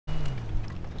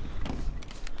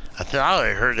I thought I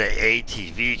heard an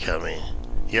ATV coming.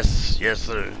 Yes, yes,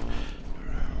 sir.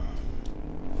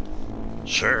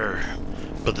 Sure.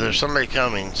 But there's somebody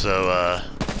coming, so,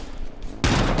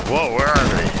 whoa, where are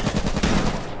they?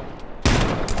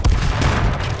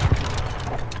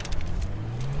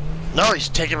 No, he's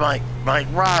taking my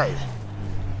ride.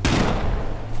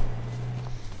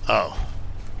 Oh.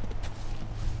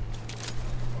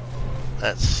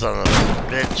 That son of a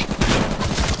bitch.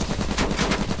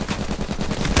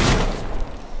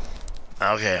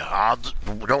 Okay,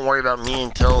 don't worry about me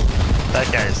until that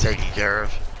guy is taken care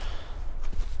of.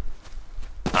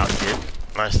 I'll get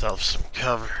myself some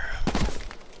cover.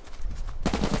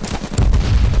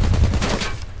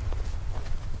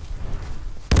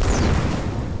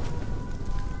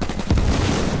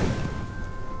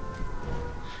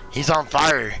 He's on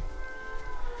fire.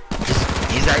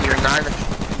 He's at your 9.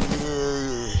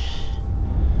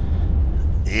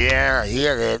 Yeah, he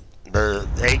had it. The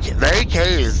AK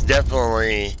is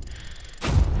definitely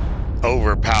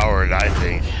overpowered, I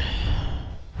think.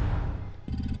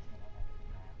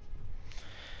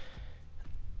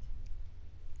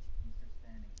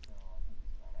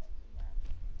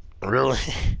 Really?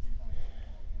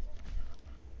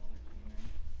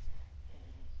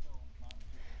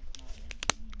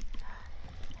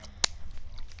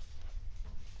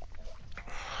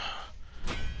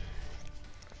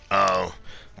 Oh,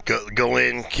 go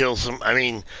in, kill some. I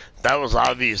mean, that was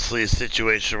obviously a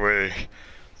situation where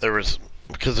there was,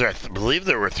 because I believe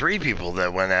there were 3 people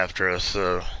that went after us.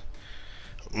 So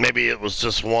maybe it was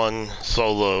just one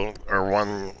solo or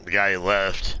one guy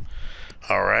left.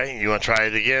 All right, you want to try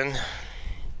it again?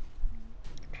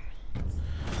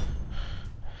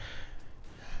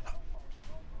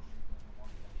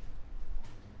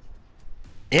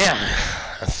 Yeah.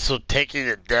 So taking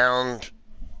it down.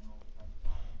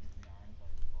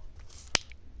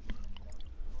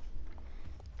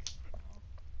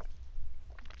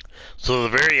 So the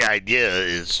very idea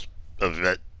is of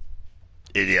that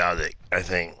idiotic, I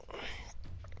think.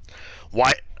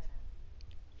 Why?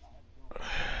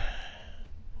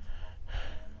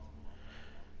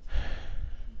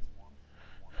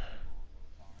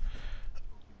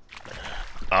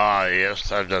 Ah,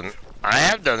 yes, I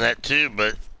have done that too,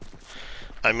 but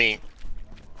I mean,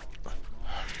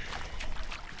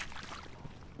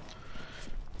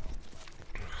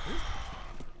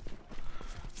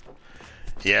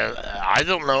 yeah, I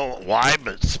don't know why,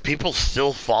 but people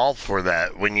still fall for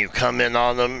that when you come in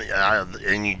on them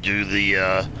and you do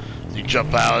the you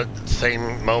jump out at the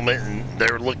same moment and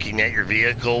they're looking at your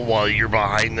vehicle while you're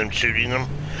behind them shooting them.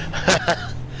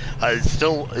 it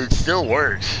still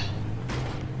works.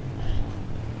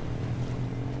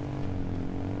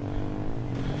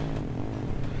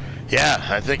 Yeah,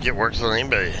 I think it works on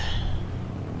anybody.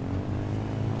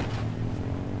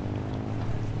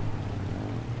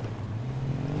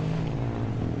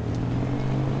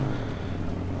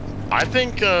 I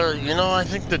think, I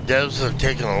think the devs have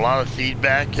taken a lot of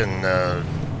feedback and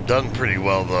done pretty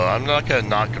well, though. I'm not going to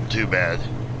knock them too bad.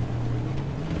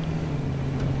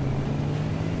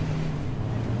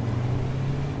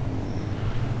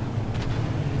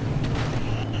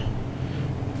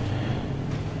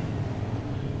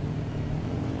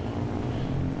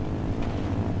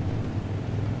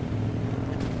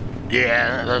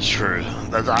 Yeah, that's true.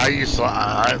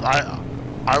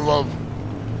 I love.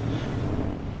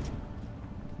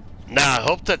 Now, I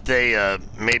hope that they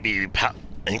maybe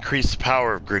increase the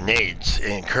power of grenades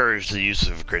and encourage the use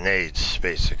of grenades,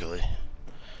 basically.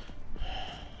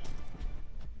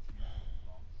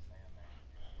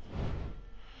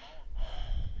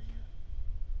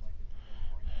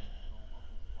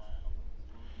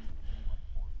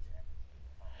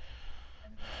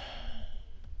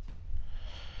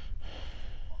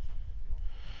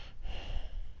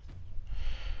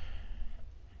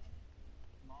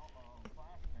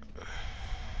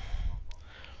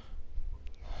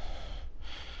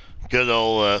 Good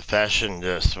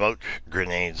old-fashioned smoke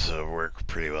grenades work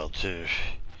pretty well, too.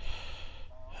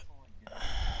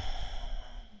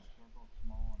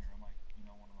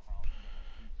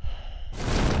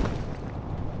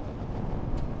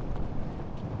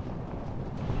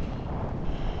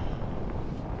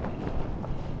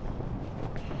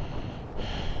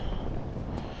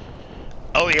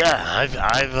 Oh yeah,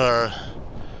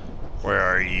 where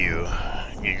are you?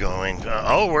 You going?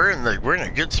 Oh, we're in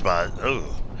a good spot.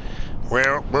 Oh,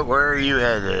 where are you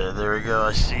headed? There we go.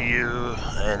 I see you,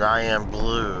 and I am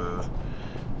blue.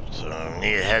 So I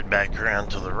need to head back around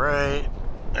to the right.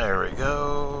 There we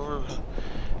go.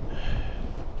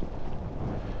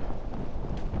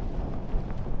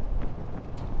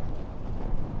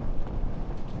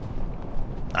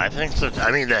 I think so.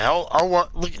 I mean, the hell. Oh,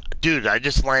 what? Look, dude! I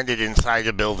just landed inside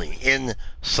a building.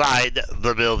 Inside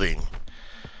the building.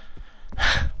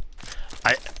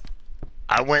 I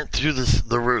I went through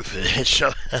the roof. It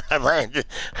showed, I landed.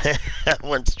 I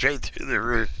went straight through the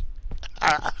roof.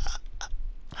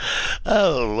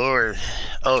 Oh Lord.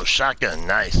 Oh, shotgun.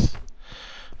 Nice.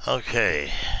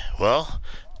 Okay. Well.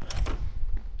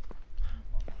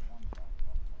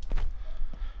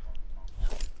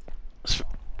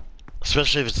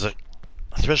 Especially if it's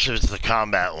the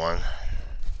combat one.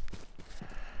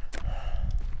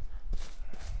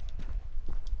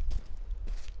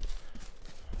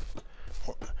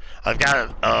 I've got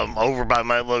it over by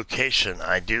my location.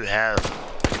 I do have.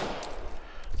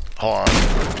 Hold on.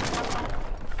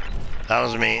 That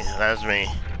was me. That was me.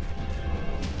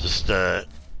 Just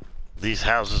these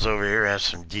houses over here have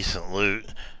some decent loot.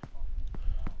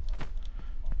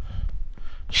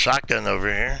 Shotgun over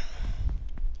here.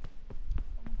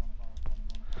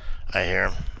 I hear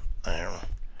him. I hear him.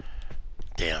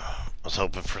 Damn. I was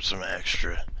hoping for some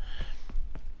extra.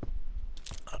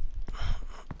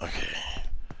 Okay.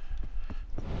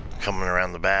 Coming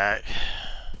around the back.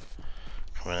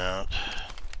 Coming out.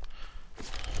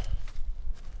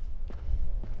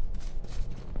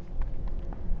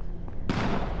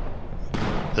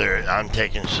 I'm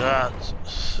taking shots.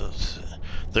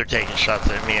 They're taking shots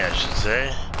at me, I should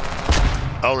say.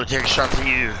 Oh, they're taking shots at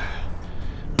you.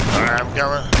 Alright, I'm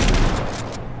coming.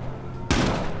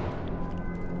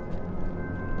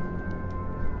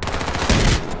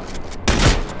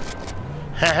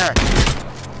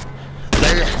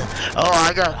 Oh,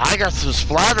 I got some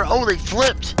splatter. Oh, they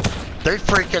flipped. They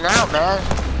freaking out, man.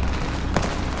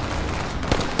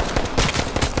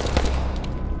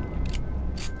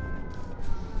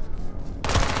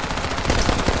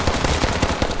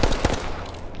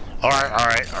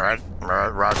 Alright,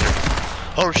 Roger.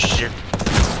 Oh shit.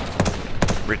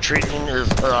 Retreating is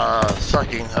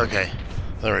sucking. Okay,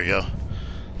 there we go.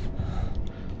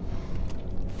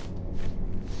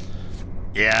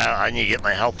 Yeah, I need to get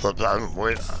my health up.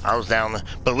 I was down,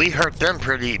 but we hurt them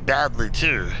pretty badly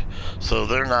too. So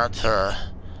they're not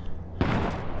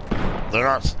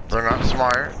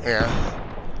smart. Yeah.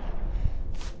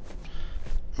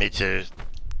 Me too.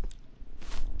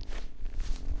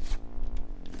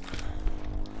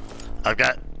 I've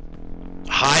got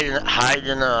hide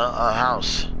in a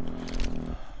house.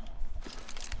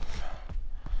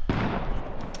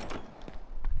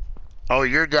 Oh,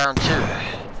 you're down too.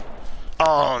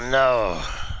 Oh no.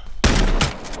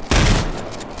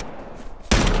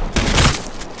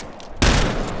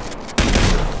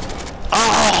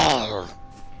 Oh!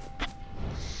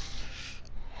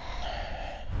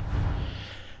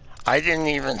 I didn't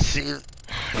even see.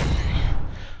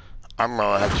 I'm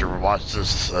gonna have to watch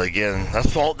this again.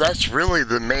 That's really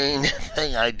the main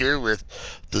thing I do with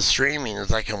the streaming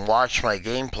is I can watch my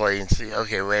gameplay and see.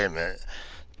 Okay, wait a minute.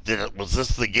 Was this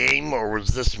the game or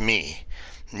was this me?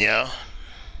 Yeah.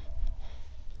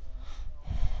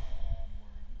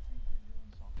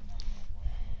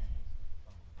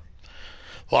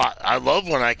 Well, I love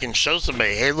when I can show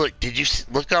somebody, hey, look, did you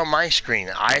look on my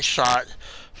screen? I shot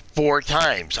 4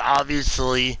 times.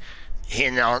 Obviously, he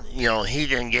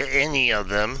didn't get any of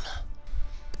them.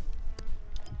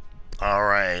 All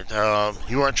right,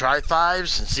 you want to try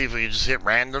 5s and see if we can just hit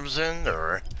randoms in,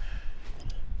 or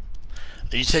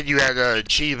you said you had an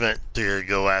achievement to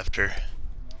go after.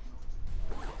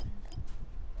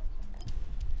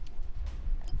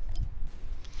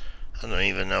 I don't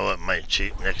even know what my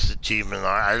next achievement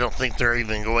are. I don't think they're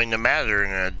even going to matter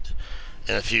in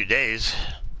a few days.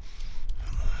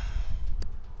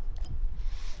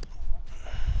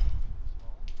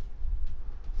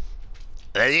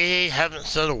 They haven't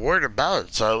said a word about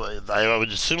it, so I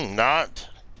would assume not.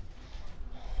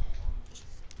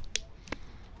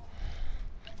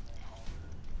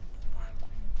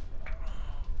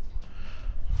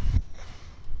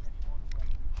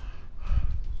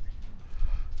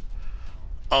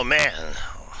 Oh man.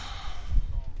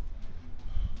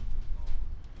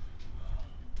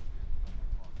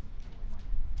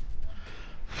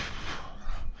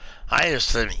 I have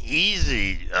some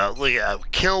easy,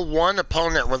 kill one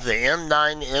opponent with the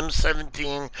M9,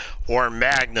 M17, or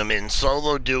Magnum in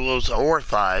solo duos or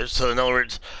 5s. So in other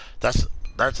words,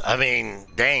 I mean,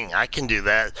 dang, I can do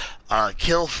that.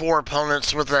 Kill 4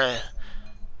 opponents with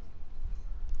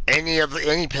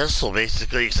any pistol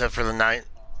basically, except for the 9.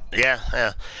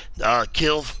 Yeah.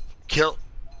 Kill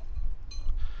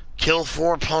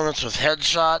 4 opponents with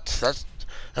headshots. That's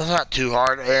not too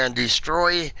hard. And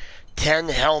destroy 10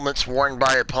 helmets worn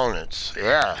by opponents.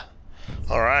 Yeah.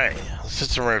 Alright. Let's get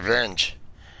some revenge.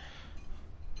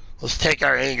 Let's take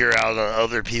our anger out on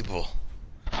other people.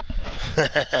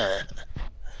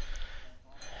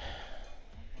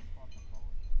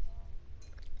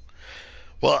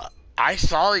 Well, I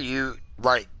saw you,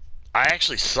 like, I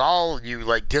actually saw you,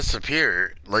 like,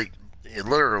 disappear, like,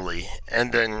 literally.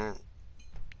 And then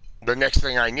the next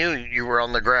thing I knew, you were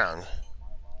on the ground.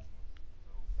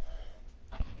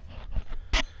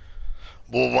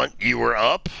 Well, you were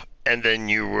up, and then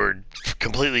you were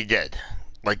completely dead.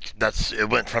 Like, it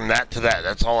went from that to that.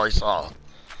 That's all I saw.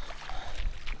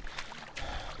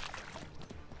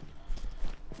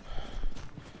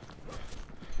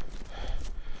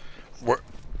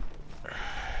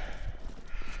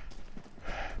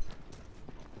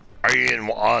 Are you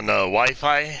on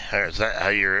Wi-Fi? Or is that how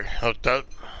you're hooked up?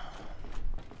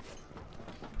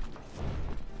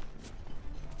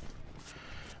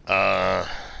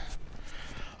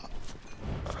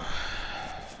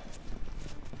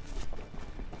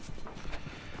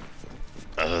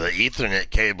 The Ethernet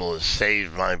cable has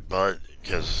saved my butt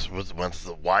because with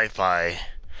the Wi-Fi,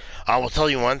 I will tell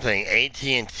you one thing: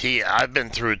 AT&T. I've been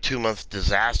through a 2-month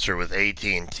disaster with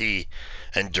AT&T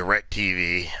and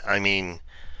DirecTV. I mean,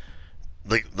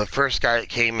 the first guy that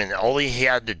came in, all he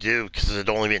had to do, because it had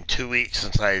only been 2 weeks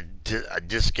since I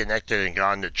disconnected and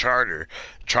gone to Charter.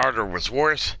 Charter was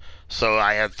worse, so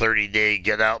I had 30-day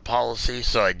get out policy,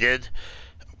 so I did.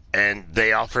 And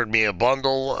they offered me a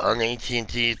bundle on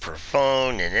AT&T for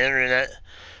phone and internet.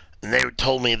 And they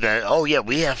told me that, oh yeah,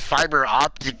 we have fiber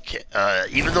optic,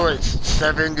 even though it's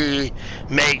 70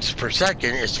 megs per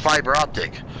second, it's fiber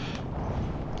optic.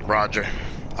 Roger.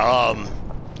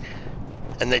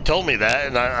 And they told me that,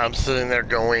 and I'm sitting there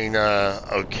going,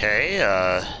 okay,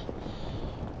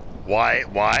 why?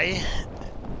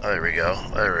 Oh, there we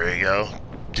go.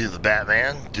 Do the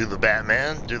Batman.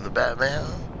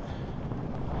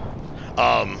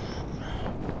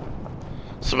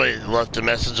 Somebody left a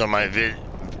message on my vid.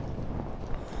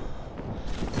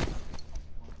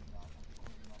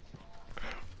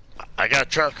 I got a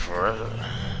truck for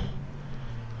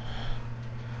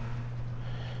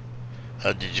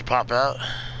it. Did you pop out?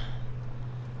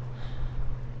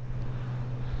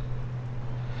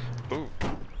 Ooh.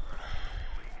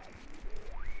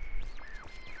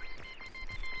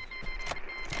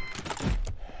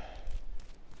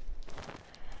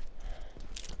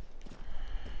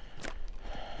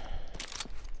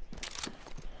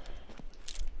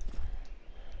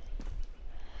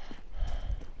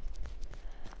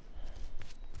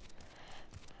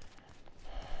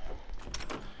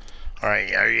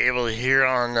 Alright, are you able to hear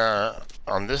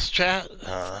on this chat?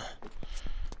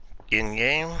 In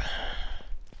game?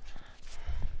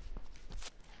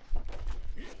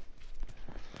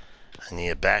 I need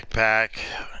a backpack.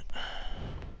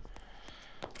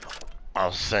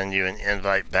 I'll send you an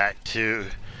invite back to.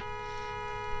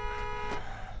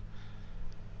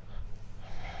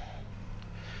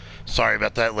 Sorry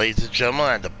about that, ladies and gentlemen.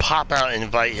 I had to pop out and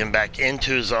invite him back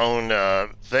into his own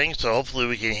thing, so hopefully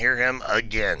we can hear him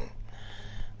again.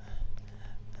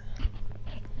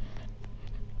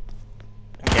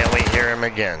 Can't we hear him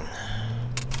again?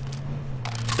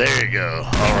 There you go.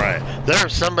 Alright.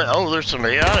 There's somebody. Oh, there's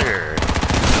somebody out here.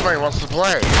 Somebody wants to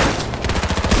play.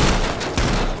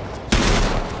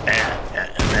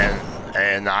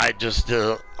 And I just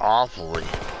did awfully.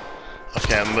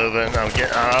 Okay, I'm moving. I'm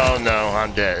getting. Oh no,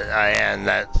 I'm dead. And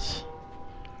that's.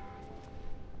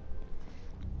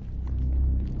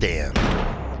 Damn.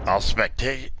 I'll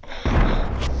spectate.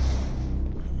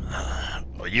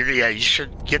 Yeah, you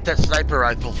should get that sniper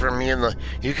rifle from me.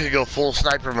 You could go full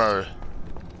sniper mode.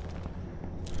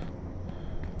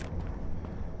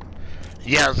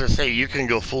 Yeah, I was gonna say you can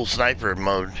go full sniper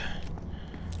mode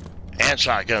and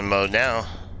shotgun mode now.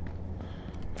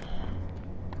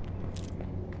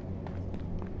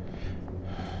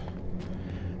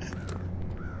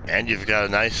 And you've got a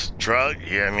nice truck.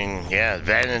 Yeah, I mean, yeah,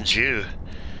 advantage you.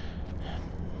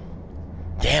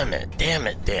 Damn it.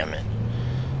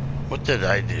 What did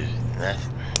I do?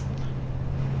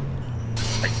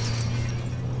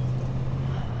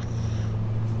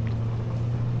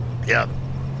 Yep.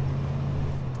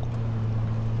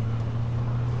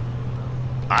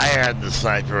 I had the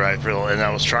sniper rifle and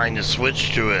I was trying to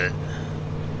switch to it.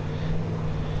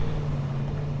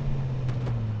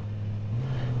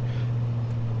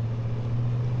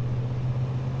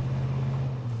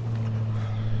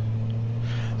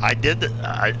 I did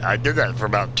that for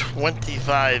about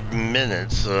 25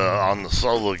 minutes on the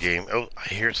solo game. Oh, I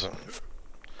hear something.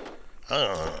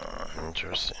 Oh,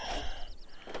 interesting.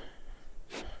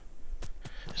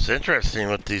 It's interesting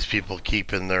what these people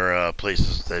keep in their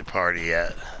places they party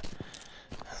at.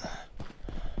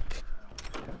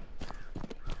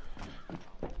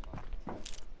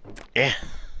 Yeah.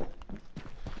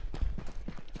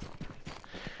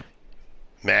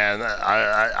 Man,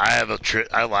 I have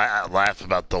I laugh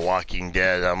about The Walking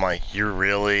Dead. I'm like, you're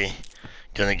really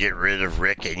gonna get rid of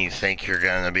Rick and you think you're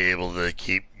gonna be able to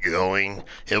keep going?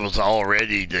 It was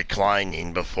already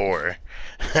declining before.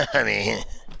 I mean,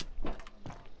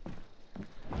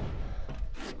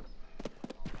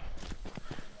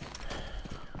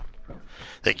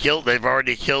 they've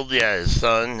already killed, yeah, his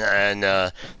son,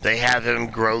 and they have him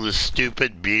grow this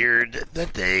stupid beard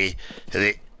that they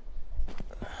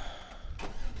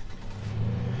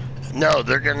no,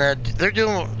 they're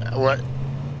doing what,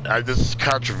 this is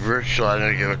controversial, I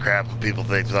don't give a crap what people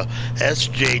think, so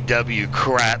SJW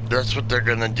crap, that's what they're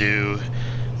gonna do.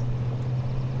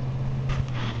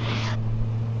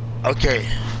 Okay,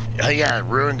 yeah,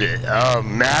 ruined it.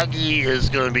 Maggie is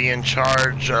gonna be in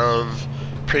charge of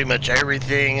pretty much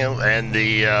everything, and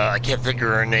the, I can't think of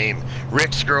her name,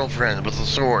 Rick's girlfriend with the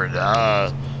sword,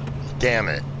 damn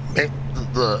it.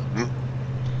 The,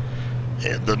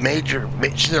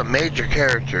 she's a major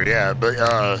character, yeah,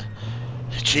 but,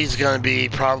 she's gonna be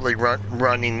probably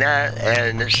running that,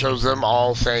 and it shows them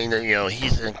all saying that, you know,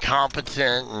 he's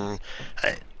incompetent, and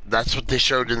that's what they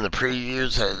showed in the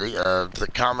previews at the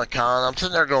Comic-Con. I'm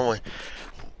sitting there going,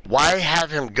 why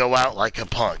have him go out like a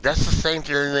punk? That's the same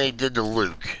thing they did to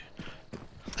Luke.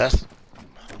 That's...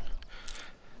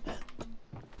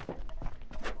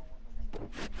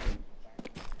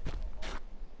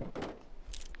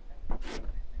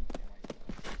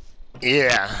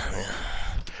 Yeah.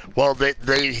 Well,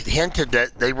 they hinted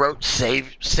that they wrote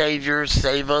 "Saviors,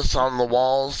 save us" on the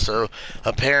walls, so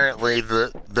apparently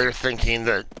they're thinking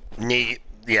that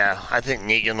yeah, I think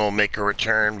Negan will make a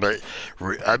return, but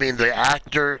I mean the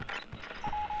actor,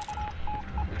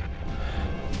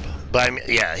 but I mean,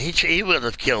 yeah, he would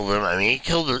have killed him. I mean,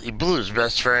 he blew his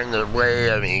best friend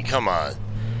away. I mean, come on.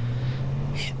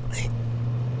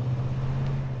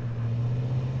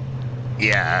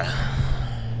 Yeah.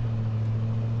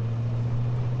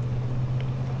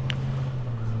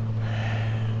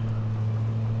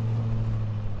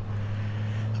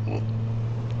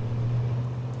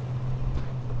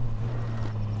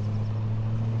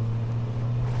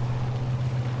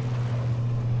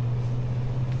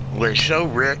 They show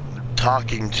Rick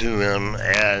talking to him,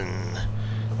 and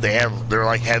they're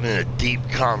like having a deep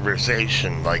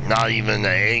conversation, like not even an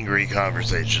angry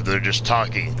conversation. They're just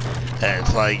talking, and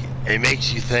it's like it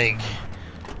makes you think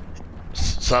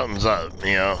something's up,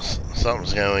 you know,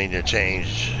 something's going to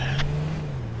change.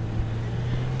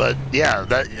 But yeah,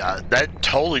 that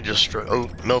totally just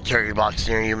military box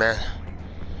near you, man.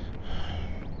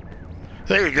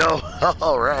 There you go.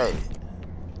 All right.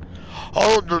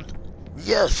 Oh,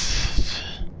 yes.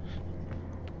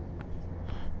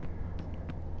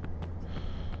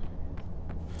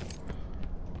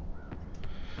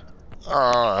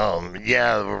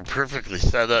 Yeah, we're perfectly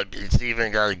set up. It's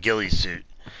even got a ghillie suit.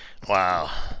 Wow.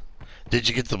 Did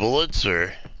you get the bullets,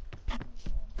 or?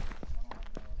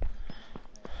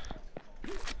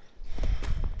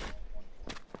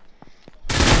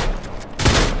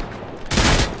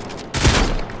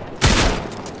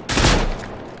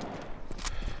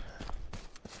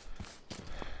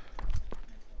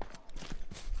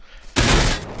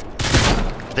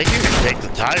 I think you can take the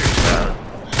tires out.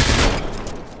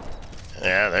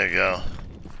 Yeah, there you go.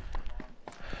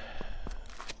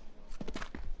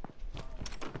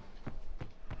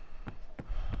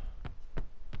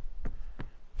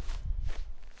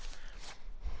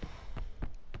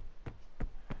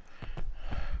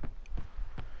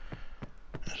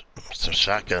 Some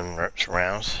shotgun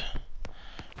rounds.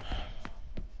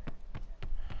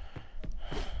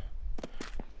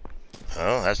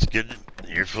 Oh, that's good.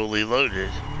 You're fully loaded.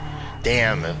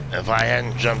 Damn, if I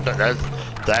hadn't jumped up,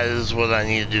 that is what I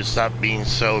need to do. Stop being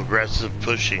so aggressive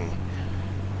pushing.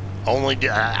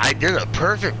 I did a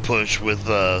perfect push with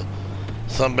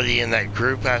somebody in that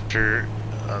group after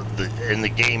in the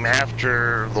game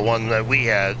after the one that we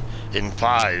had in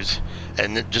fives,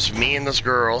 and just me and this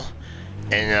girl,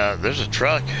 and there's a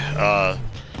truck.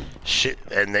 Shit,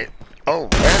 and and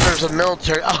there's a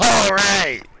military. All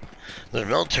right, there's a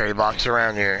military box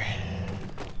around here.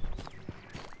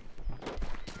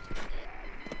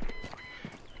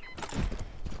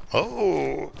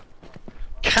 Oh,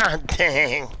 god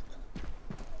dang.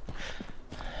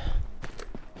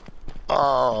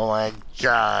 Oh my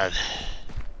god.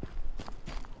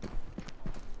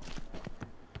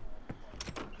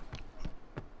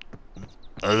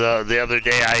 The other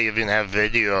day I even have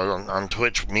video on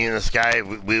Twitch, me and this guy,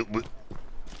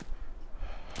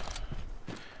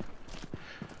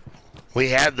 we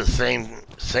had the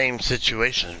same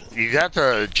situation. You got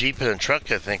the Jeep and a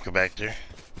truck, I think, back there.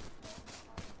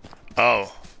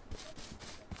 Oh.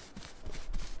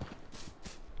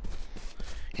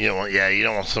 You don't want, yeah, you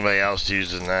don't want somebody else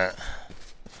using that.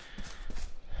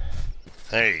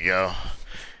 There you go.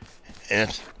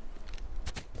 And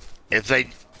if they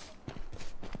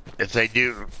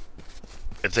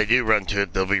do run to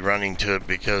it, they'll be running to it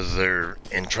because they're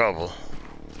in trouble.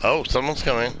 Oh, someone's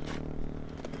coming.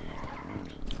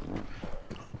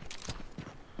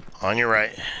 On your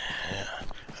right.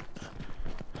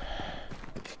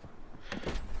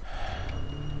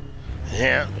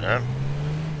 Yeah.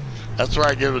 That's what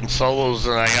I did in solos,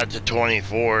 and I got to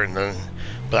 24, and then,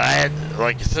 but I had,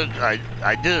 like I said,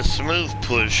 I did a smooth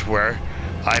push where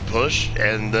I pushed,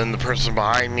 and then the person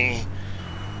behind me,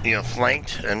 you know,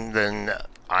 flanked, and then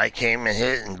I came and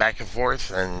hit, and back and forth,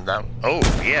 and that, oh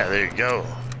yeah, there you go.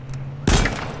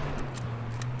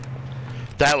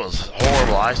 That was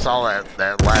horrible. I saw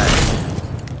that lag.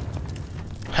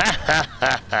 Ha ha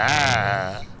ha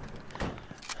ha.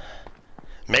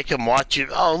 Make him watch you.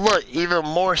 Oh, look, even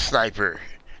more sniper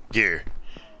gear.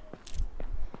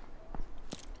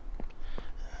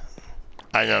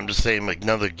 I know, I'm just saying, like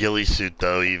another ghillie suit,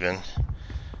 though, even.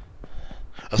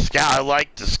 A scout, I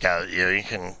like the scout. You know, you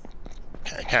can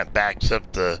kind of backs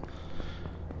up the.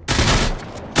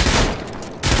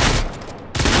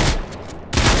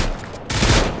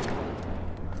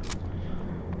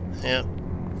 Yep.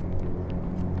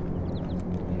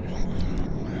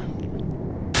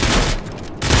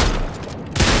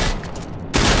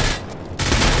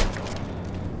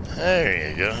 There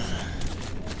you go.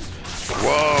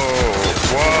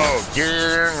 Whoa, get in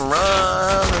there and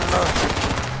run.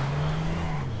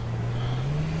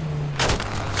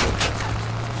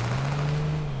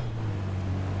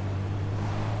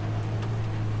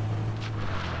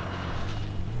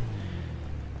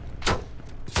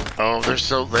 Oh,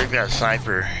 they've got a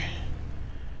sniper.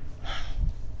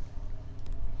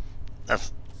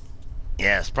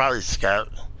 Yeah, it's probably scout.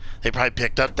 They probably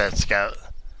picked up that scout.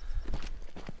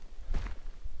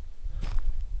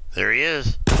 There he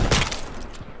is.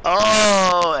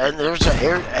 Oh, and there's an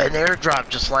airdrop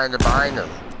just landed behind him.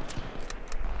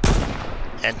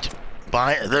 And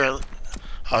behind there,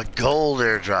 a gold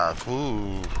airdrop.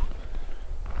 Ooh.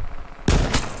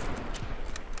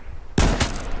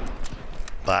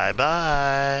 Bye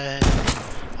bye.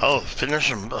 Oh, finish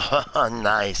him.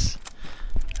 Nice.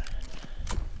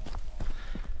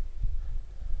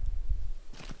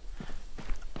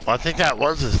 Well, I think that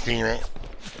was his teammate.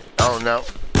 Oh no.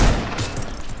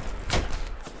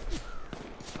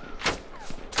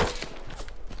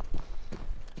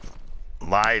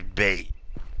 Live bait.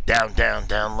 Down, down,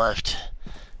 down left.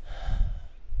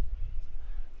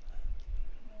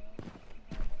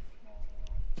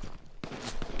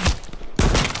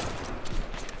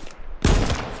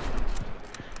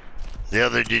 The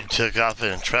other dude took off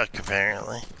in a truck,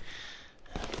 apparently.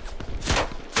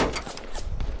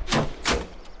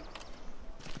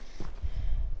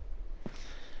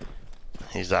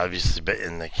 He's obviously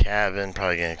in the cabin,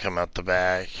 probably gonna come out the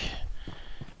back.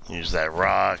 Use that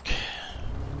rock.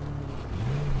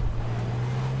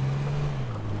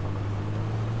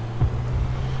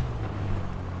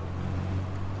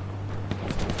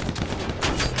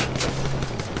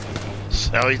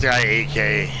 Oh, he's got an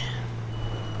AK.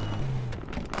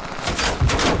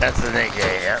 That's an AK,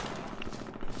 yep.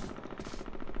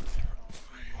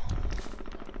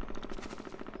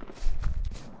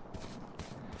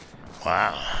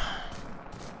 Wow.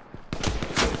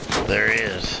 There he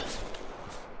is.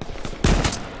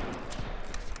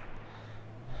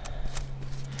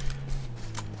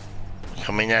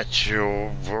 Coming at you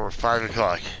over 5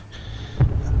 o'clock.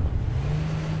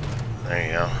 There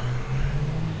you go.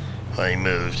 Well, he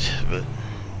moved, but...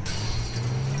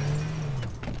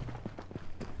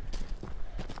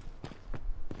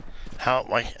 How,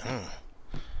 like,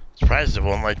 surprised it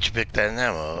won't let you pick that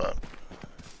ammo up.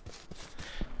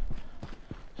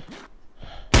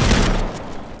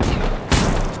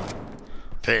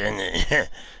 In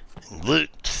Loot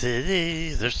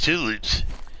City, there's 2 loots.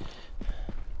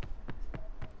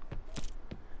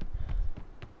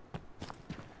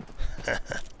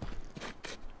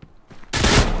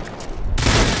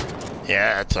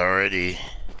 Yeah, it's already.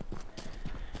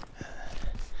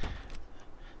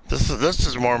 This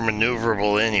is more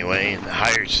maneuverable anyway.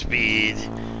 Higher speed.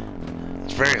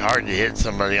 It's very hard to hit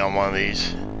somebody on one of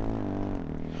these.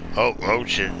 Oh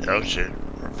shit! Oh shit!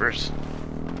 Reverse.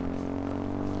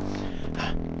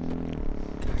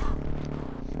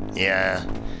 Yeah.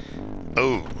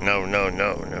 Oh no!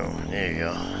 There you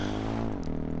go.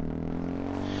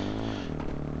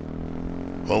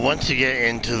 Well, once you get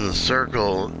into the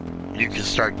circle, you can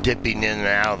start dipping in and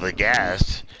out of the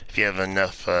gas if you have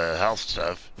enough health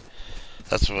stuff.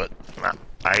 That's what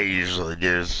I usually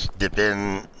do, is dip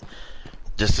in,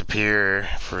 disappear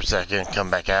for a second, come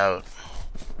back out.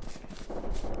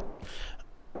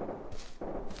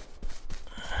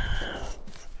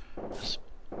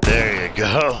 There you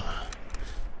go.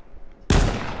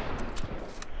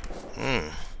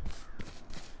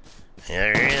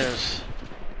 There he is.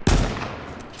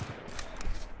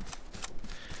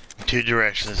 Two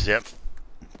directions, yep.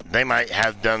 They might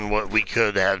have done what we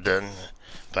could have done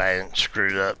if I hadn't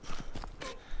screwed up.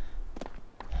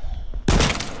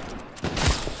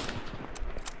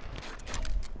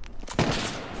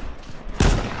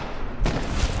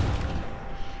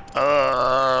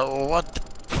 What?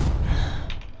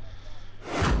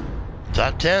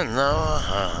 Top 10,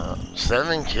 though.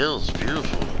 7 kills,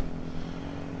 beautiful.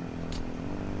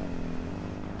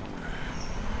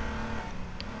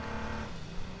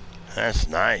 That's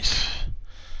nice.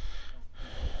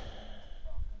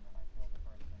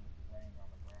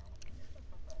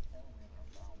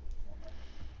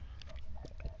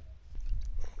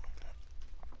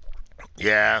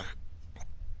 Yeah.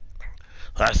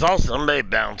 I saw somebody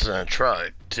bouncing a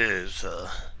truck, too, so...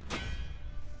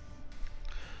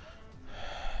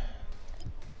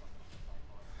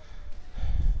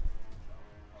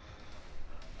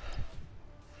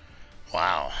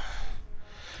 Wow.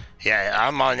 Yeah,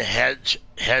 I'm on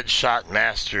Headshot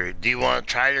Master. Do you want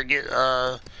to try to get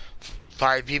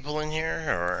 5 people in here,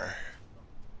 or?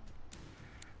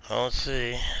 Oh, let's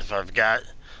see if I've got.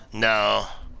 No.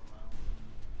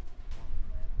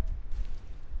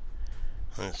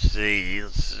 Let's see.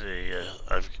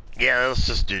 Yeah, let's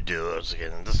just do duos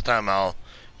again. This time I'll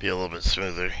be a little bit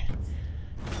smoother.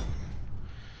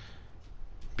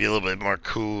 Be a little bit more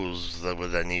cool is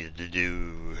what I needed to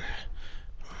do.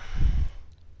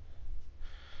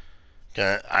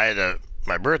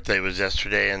 My birthday was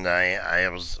yesterday, and I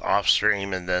was off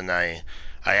stream, and then I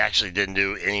actually didn't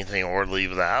do anything or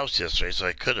leave the house yesterday, so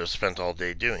I could have spent all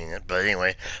day doing it. But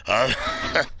anyway, I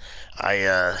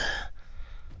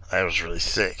was really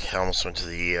sick. I almost went to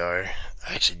the ER.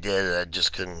 I actually did. I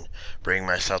just couldn't bring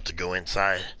myself to go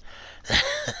inside.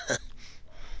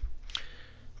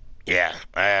 Yeah,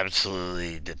 I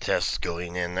absolutely detest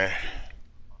going in there.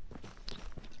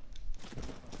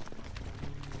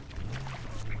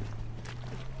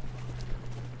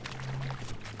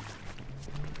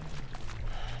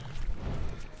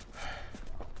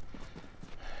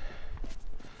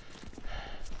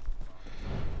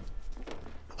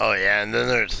 Oh yeah, and then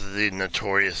there's the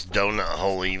notorious donut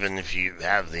hole, even if you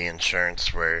have the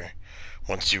insurance, where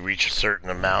once you reach a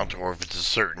certain amount, or if it's a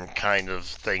certain kind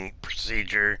of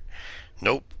procedure,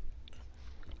 nope.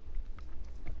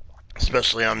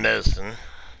 Especially on medicine.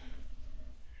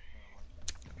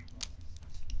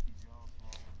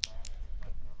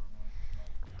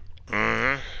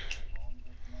 Mm-hmm.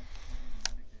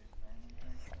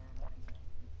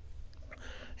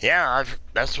 Yeah,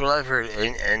 that's what I've heard,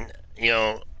 and you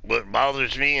know what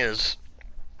bothers me is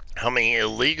how many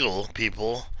illegal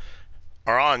people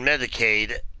are on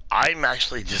Medicaid. I'm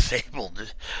actually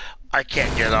disabled. I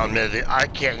can't get on I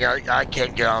can't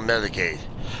get on Medicaid.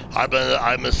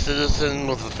 I'm a citizen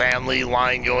with a family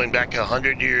line going back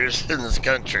 100 years in this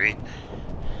country.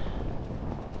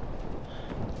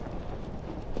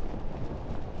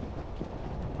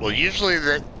 Well, usually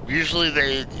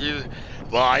they do.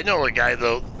 Well, I know a guy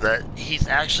though that he's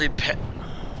actually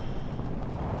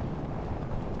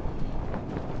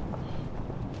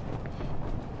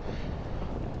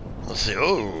let's see.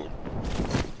 Oh.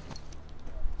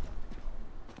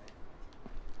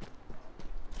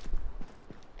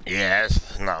 Yeah,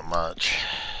 it's not much.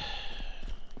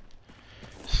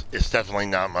 It's definitely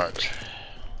not much.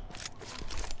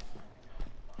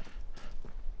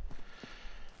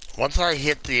 Once I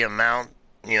hit the amount,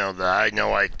 you know, that I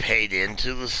know I paid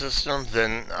into the system,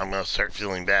 then I'm gonna start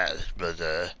feeling bad. But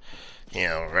you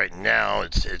know, right now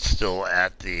it's still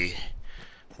at the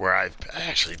where I've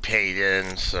actually paid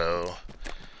in, so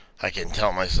I can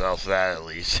tell myself that at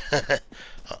least.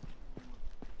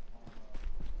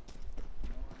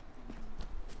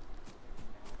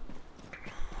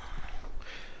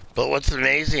 But what's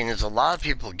amazing is a lot of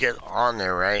people get on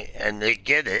there, right? And they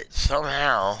get it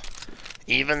somehow,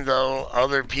 even though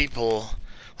other people,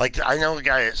 like I know a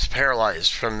guy that's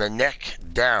paralyzed from the neck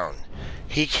down.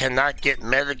 He cannot get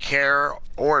Medicare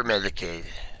or Medicaid.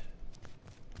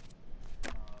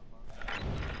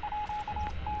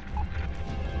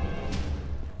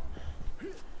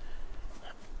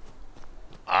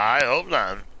 I hope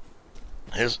not.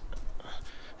 His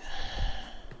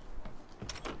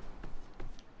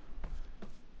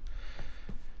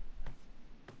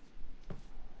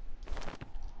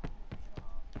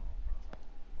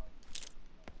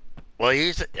Well,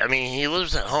 I mean, he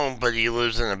lives at home, but he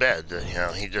lives in a bed. You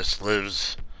know, he just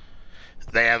lives.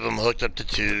 They have him hooked up to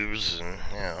tubes, and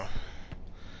you know,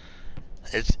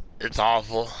 it's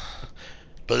awful.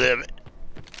 But then,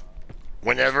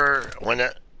 whenever,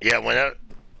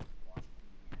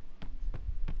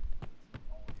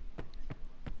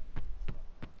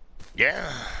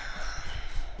 yeah.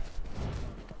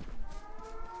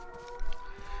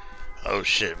 Oh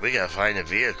shit, we gotta find a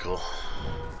vehicle.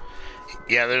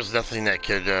 Yeah, there's nothing that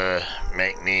could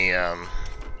make me. I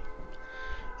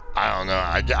don't know.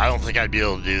 I don't think I'd be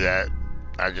able to do that.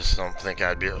 I just don't think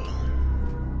I'd be able.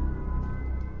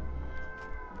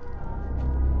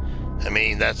 I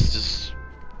mean, that's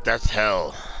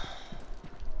hell.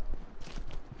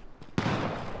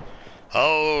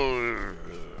 Oh,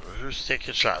 who's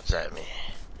taking shots at me?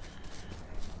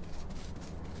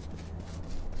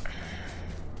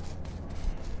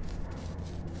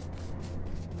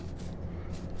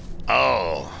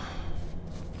 Oh.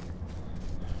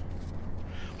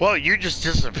 Whoa, you just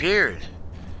disappeared.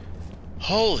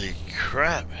 Holy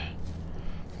crap.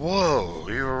 Whoa,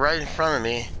 you were right in front of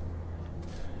me.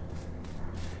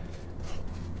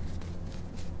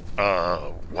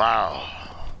 Wow.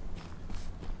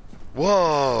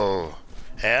 Whoa.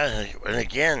 Yeah, and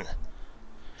again,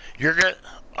 you're gonna,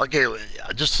 okay,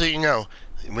 just so you know,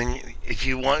 if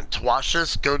you want to watch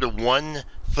this, go to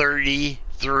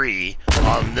 133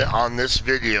 on this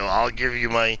video. I'll give you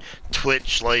my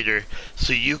Twitch later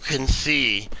so you can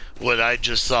see what I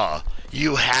just saw.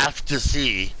 You have to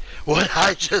see what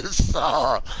I just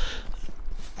saw.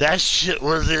 That shit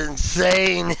was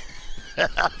insane.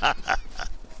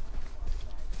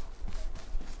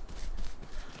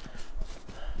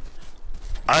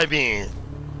 I mean,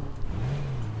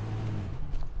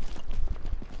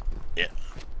 yeah,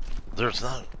 there's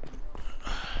not.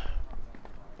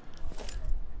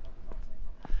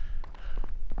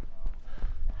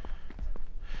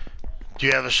 Do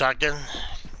you have a shotgun?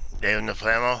 Do you have enough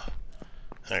ammo?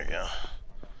 There you go.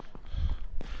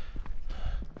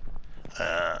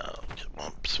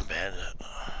 Want some bandit.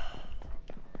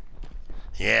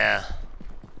 Yeah,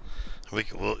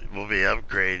 we'll be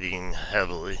upgrading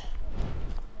heavily.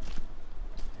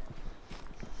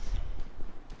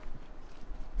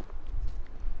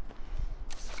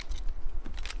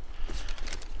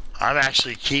 I'm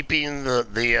actually keeping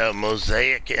the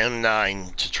Mosaic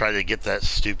M9 to try to get that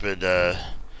stupid,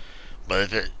 but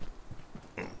if it...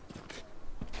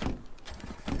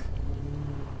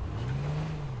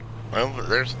 Well,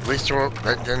 there's, at least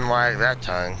that didn't lag that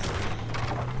time.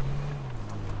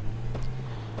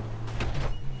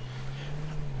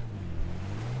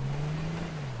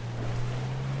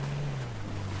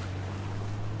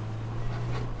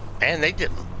 And they did...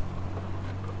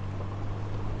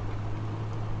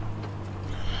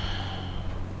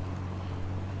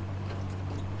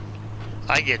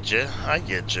 I get you.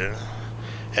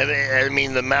 I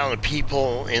mean, the amount of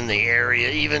people in the area,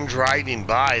 even driving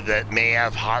by, that may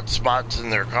have hotspots in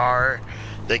their car,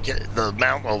 the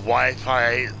amount of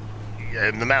Wi-Fi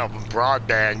and the amount of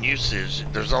broadband usage,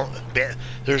 there's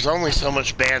only so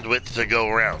much bandwidth to go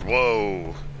around.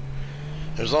 Whoa.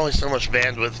 There's only so much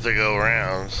bandwidth to go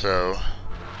around, so...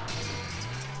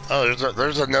 Oh,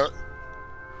 there's a note...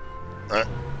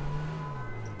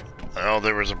 oh,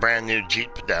 there was a brand new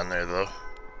Jeep down there, though.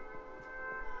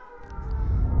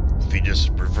 If you just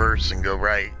reverse and go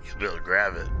right, you'll be able to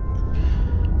grab it.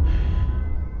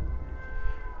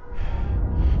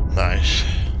 Nice.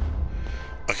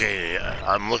 Okay,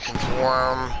 I'm looking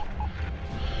for him.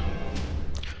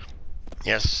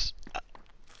 Yes.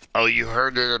 Oh, you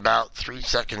heard it about 3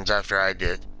 seconds after I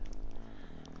did.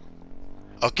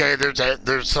 Okay,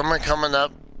 there's someone coming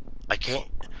up. I can't...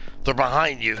 They're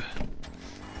behind you.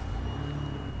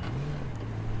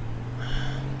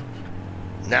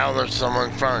 Now there's someone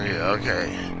in front of you. Okay.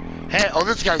 Hey, oh,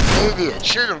 this guy's an idiot.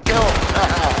 Shoot him, kill him.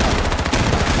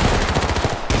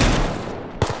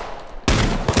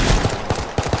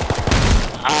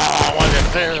 Oh, I wanted to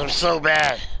finish him so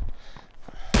bad.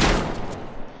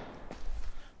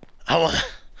 I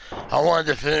wanted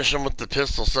to finish him with the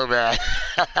pistol so bad.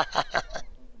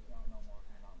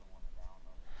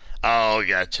 Oh,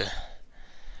 gotcha.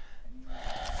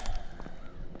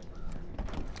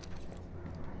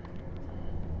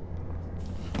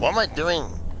 What am I doing?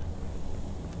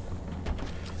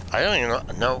 I don't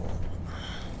even know.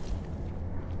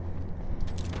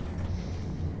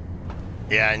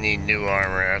 Yeah, I need new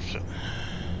armor after.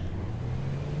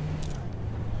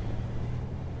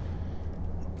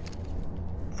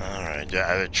 Alright, do I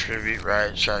have a tribute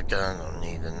riot shotgun? I don't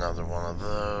need another one of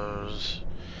those.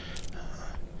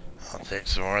 I'll take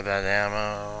some more of that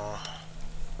ammo.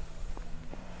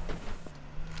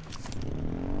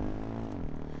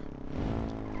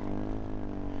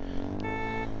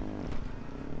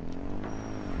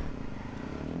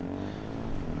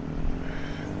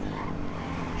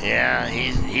 Yeah,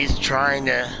 he's trying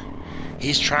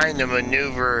to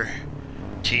maneuver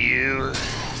to you.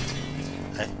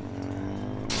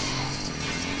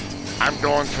 I'm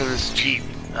going for this Jeep.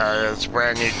 It's a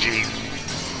brand new Jeep.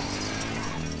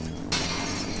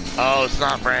 Oh, it's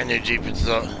not brand new Jeep. It's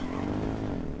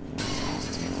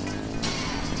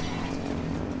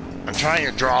I'm trying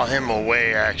to draw him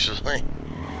away, actually.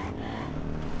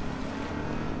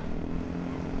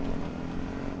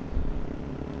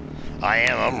 I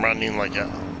am. I'm running like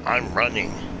a. I'm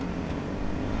running.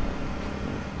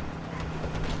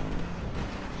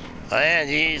 And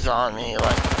he's on me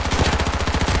like.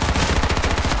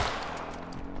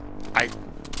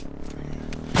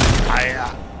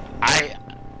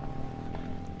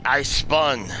 I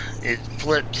spun. It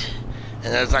flipped,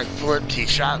 and as I flipped, he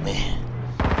shot me.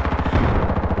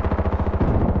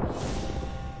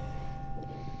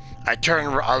 I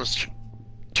was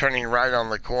turning right on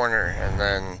the corner, and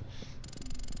then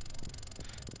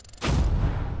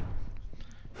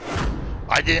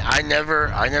I never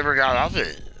got off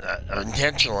it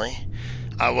intentionally.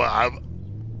 Oh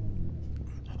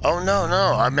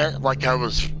no, I meant like I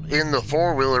was in the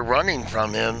four-wheeler running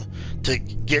from him to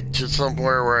get to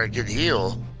somewhere where I could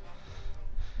heal.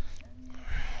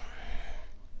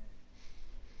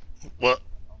 Well,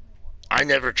 I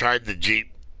never tried the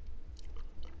Jeep.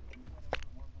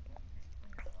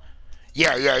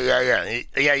 Yeah.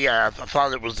 I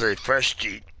thought it was a fresh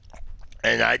Jeep,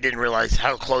 and I didn't realize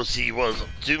how close he was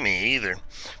to me either.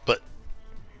 But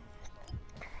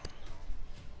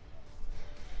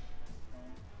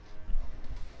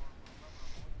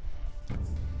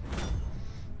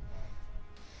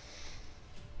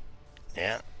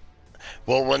yeah.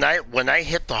 Well, when I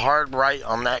hit the hard right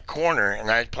on that corner,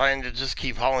 and I planned to just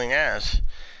keep hauling ass,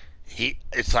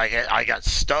 it's like I got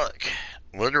stuck,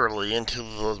 literally into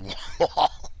the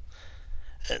wall,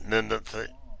 and then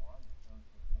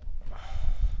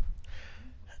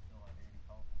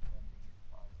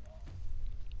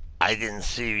I didn't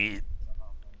see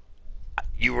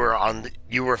you were on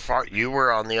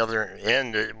the other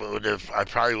end. I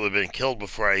probably would have been killed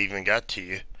before I even got to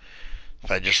you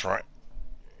if I just run.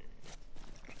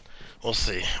 We'll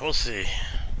see. We'll see.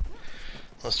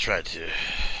 Let's try to.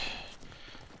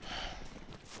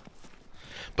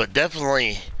 But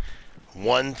definitely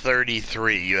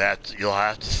 133. You'll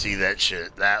have to see that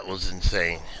shit. That was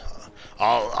insane.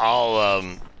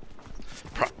 I'll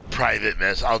private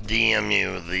mess. I'll DM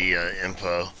you the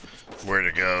info where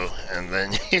to go, and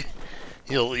then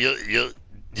you'll you'll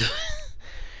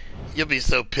be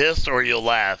so pissed or you'll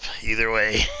laugh. Either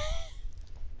way.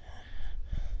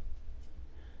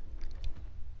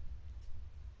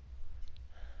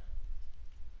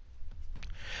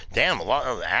 Damn, a lot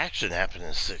of action happened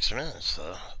in 6 minutes,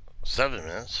 though. 7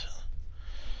 minutes.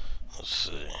 Let's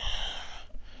see.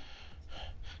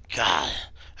 God,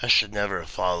 I should never have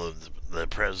followed the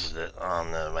president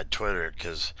on my Twitter,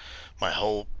 because my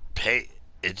whole page,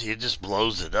 it just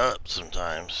blows it up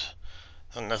sometimes.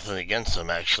 Nothing against him,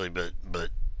 actually, but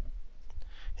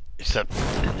except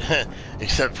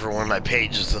except for when my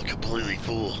page is completely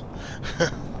full.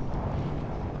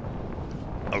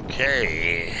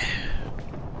 Okay.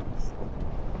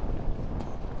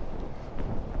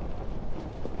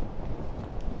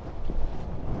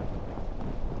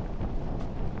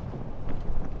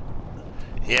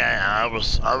 Yeah, I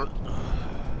was.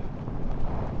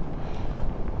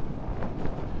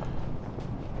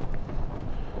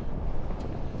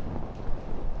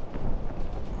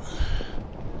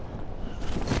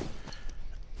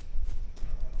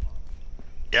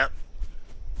 Yep.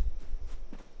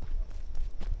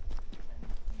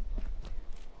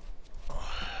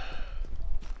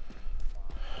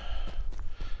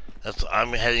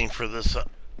 I'm heading for this.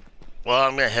 Well,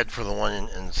 I'm gonna head for the one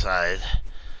inside.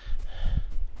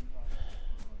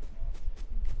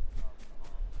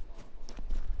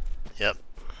 Yep.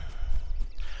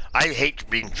 I hate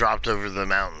being dropped over the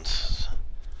mountains,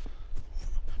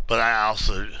 but I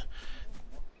also.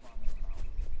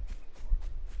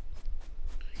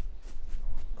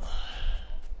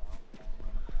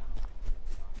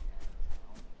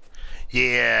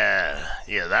 Yeah,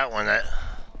 that one.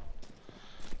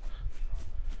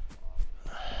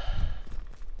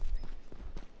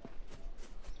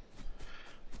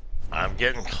 I'm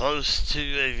getting close to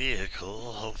a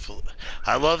vehicle, hopefully.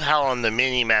 I love how on the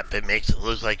mini map it makes it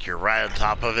look like you're right on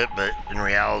top of it, but in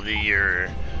reality you're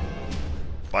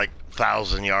like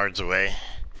 1,000 yards away,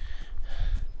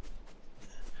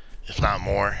 if not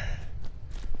more.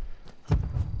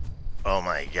 Oh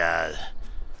my god.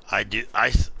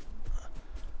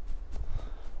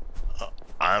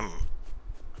 I'm,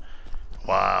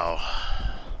 wow.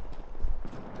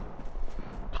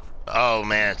 Oh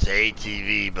man, it's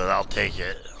ATV, but I'll take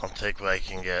it. I'll take what I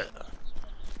can get.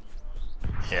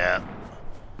 Yeah.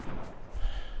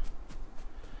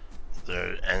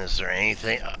 And is there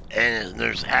anything? And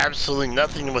there's absolutely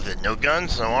nothing with it. No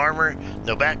guns, no armor,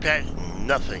 no backpack,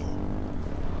 nothing.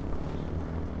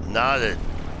 Not a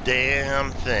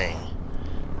damn thing.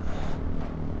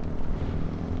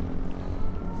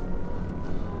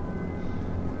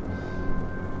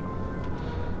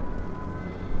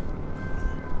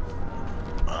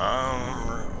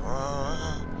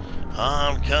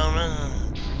 I'm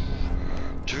coming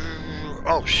to...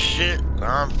 Oh shit,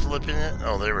 I'm flipping it.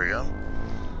 Oh, there we go.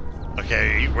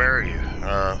 Okay, where are you?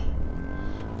 A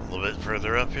little bit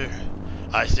further up here.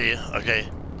 I see you. Okay.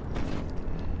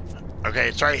 Okay,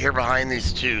 it's right here behind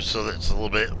these two, so that's a little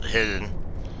bit hidden.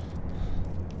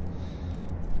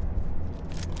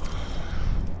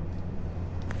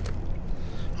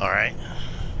 Alright.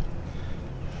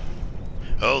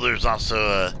 Oh, there's also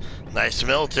a nice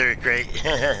military crate.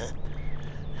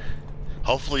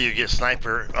 Hopefully you get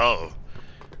sniper. Oh,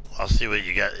 I'll see what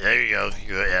you got. There you go.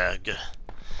 Yeah, good.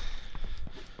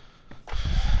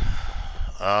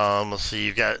 Let's see.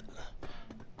 You got.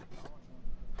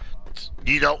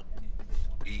 You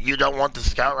don't want the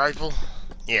scout rifle?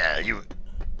 Yeah, you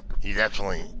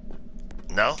definitely.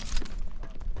 No.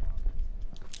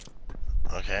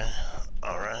 Okay.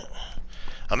 All right.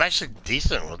 I'm actually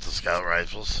decent with the scout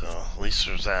rifle, so at least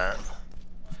there's that.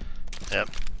 Yep.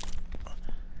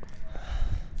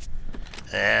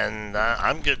 And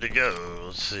I'm good to go.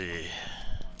 Let's see.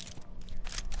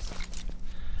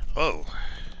 Oh.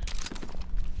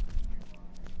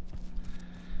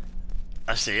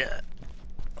 I see it.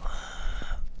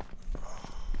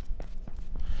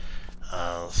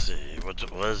 Let's see. What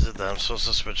is it that I'm supposed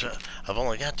to switch up? I've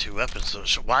only got 2 weapons,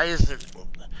 so why is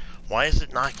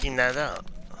it knocking that out?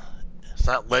 It's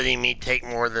not letting me take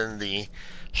more than the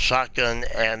shotgun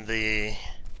and the...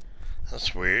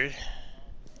 That's weird.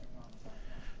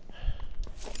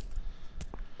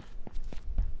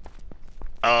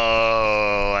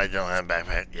 Oh, I don't have a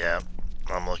backpack. Yeah,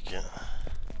 I'm looking.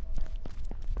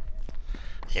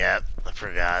 Yep, I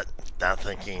forgot. Now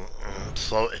thinking,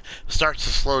 slow. It starts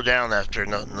to slow down after a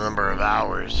number of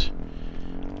hours.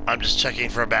 I'm just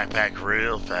checking for a backpack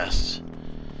real fast.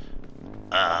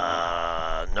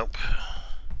 Nope.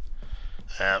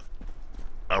 Yep.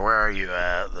 Where are you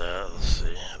at? Let's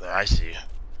see. I see you.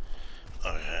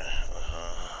 Okay.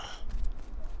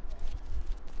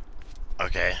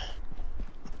 Okay.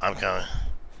 I'm coming.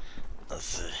 Let's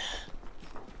see.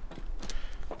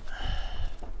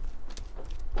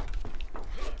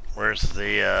 Where's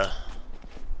the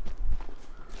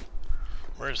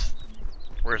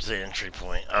where's the entry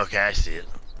point? Okay, I see it.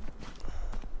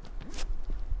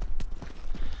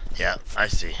 Yeah, I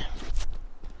see.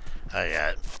 I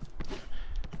got it.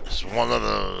 It's one of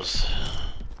those.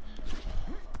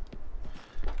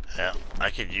 Yeah, I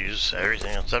could use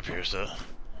everything that's up here, so.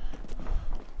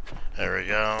 There we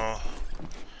go.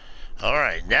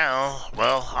 Alright, now,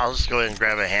 well, I'll just go ahead and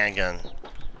grab a handgun.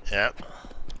 Yep.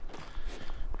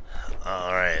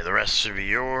 Alright, the rest should be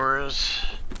yours.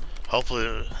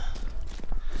 Hopefully.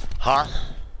 Huh?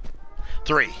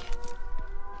 3.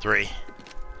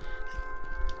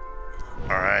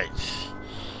 Alright.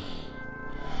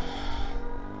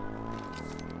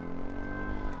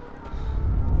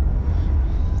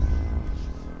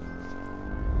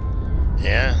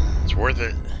 Yeah, it's worth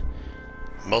it.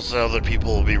 Most of the other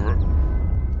people will be...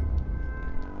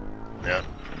 Yeah.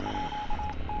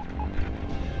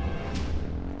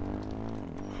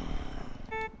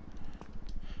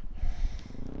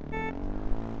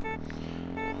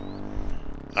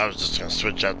 I was just gonna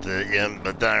switch out the M,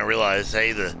 but then I realized,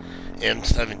 hey, the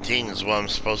M17 is what I'm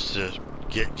supposed to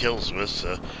get kills with,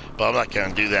 so... But I'm not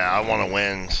gonna do that. I want to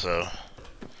win, so...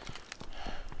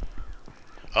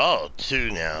 Oh, 2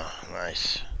 now.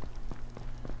 Nice.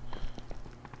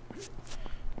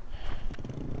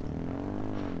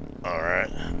 Alright.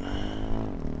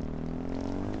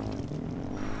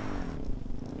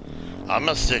 I'm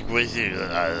gonna stick with you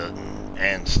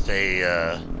and stay,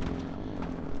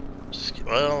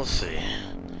 well, let's see.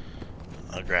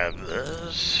 I'll grab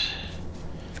this,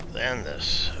 then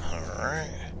this. Alright.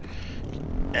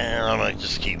 And I'm gonna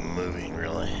just keep moving,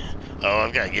 really. Oh,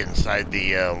 I've got to get inside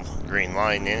the green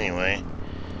line anyway.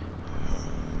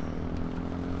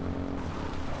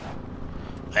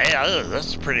 Hey,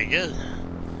 that's pretty good.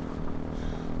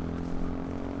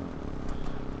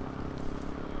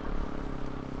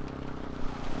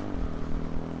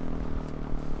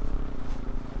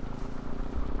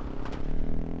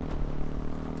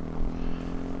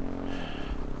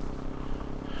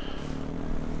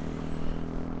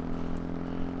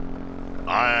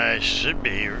 I should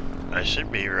be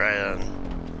right on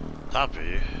top of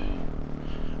you.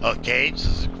 Oh, cage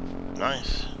is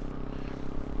nice.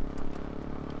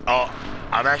 Oh,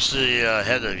 I'm actually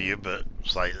ahead of you, but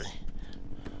slightly.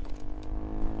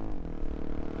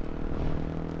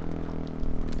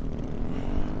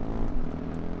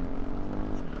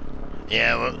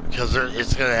 Yeah, well, because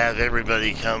it's gonna have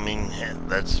everybody coming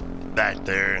that's back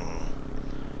there, and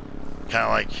kind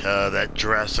of like that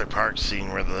Jurassic Park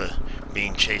scene where the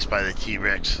being chased by the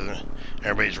T-Rex and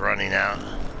everybody's running out.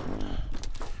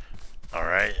 All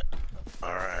right,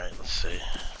 let's see.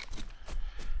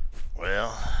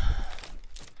 Well,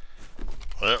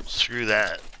 screw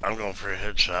that. I'm going for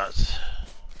headshots.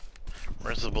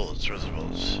 Where's the bullets? Where's the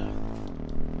bullets?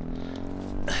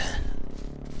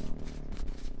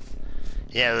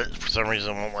 Yeah, for some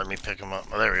reason it won't let me pick them up.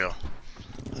 Oh, there we go.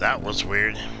 That was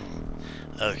weird.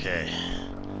 Okay.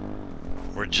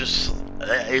 We're just...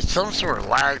 It's some sort of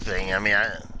lag thing. I mean,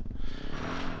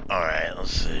 Alright,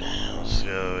 let's see. Let's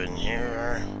go in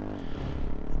here.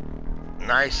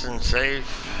 Nice and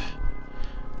safe.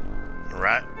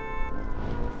 Right.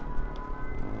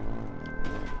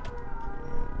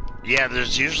 Yeah,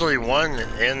 there's usually one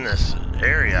in this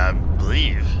area, I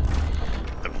believe.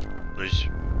 There's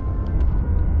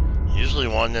usually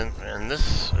one in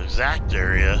this exact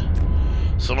area.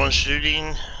 Someone's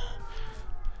shooting.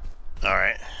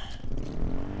 Alright.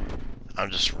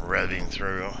 I'm just revving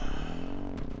through.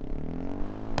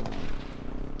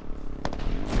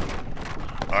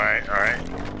 Alright.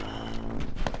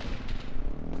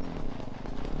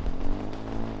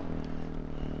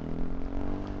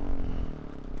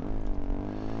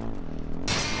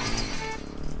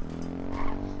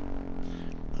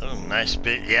 Oh, nice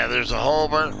big. Yeah, there's a whole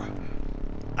bunch.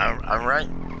 I'm right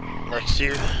next to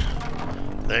you.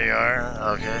 There you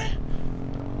are. Okay.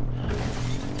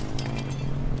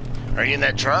 Are you in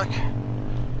that truck?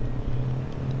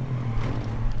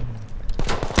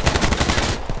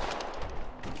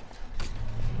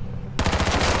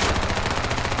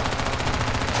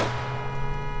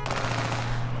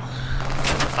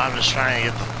 I'm just trying to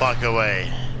get the fuck away.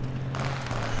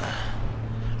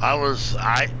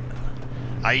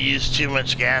 I used too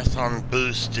much gas on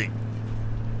boost to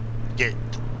get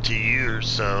to you,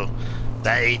 so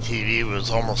that ATV was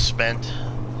almost spent.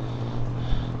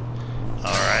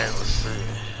 Alright, let's see.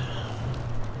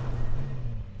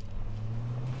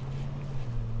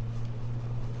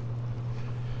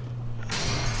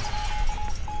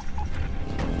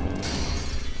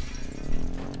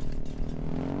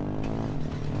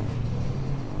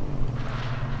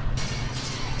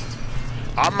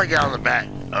 I'm gonna get on the back.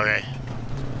 Okay.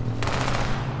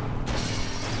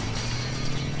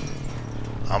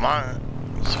 I'm on it.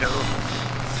 Let's go.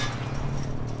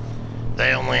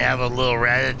 They only have a little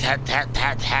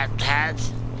rat-a-tat-tat-tat-tat-tat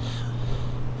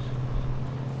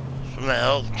from the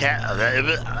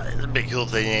Hellcat. It'd be cool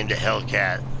if they named it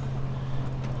Hellcat.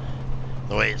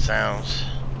 The way it sounds.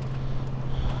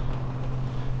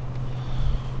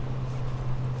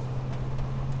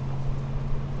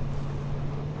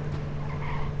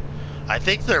 I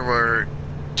think there were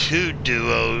 3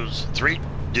 duos,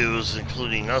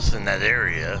 including us in that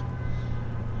area.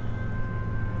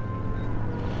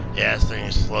 Yeah, this thing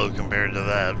is slow compared to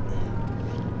that.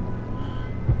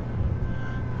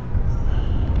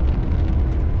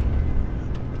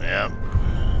 Yep.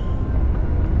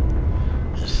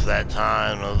 It's that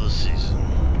time of the season.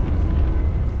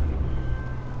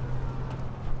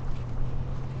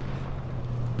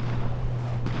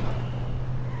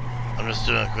 I'm just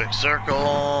doing a quick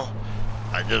circle.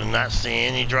 I did not see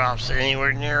any drops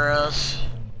anywhere near us.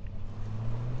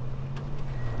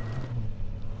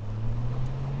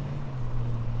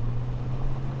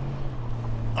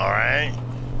 Alright.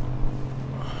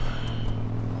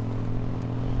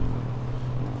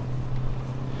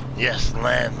 Yes,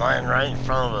 land right in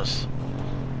front of us.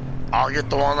 I'll get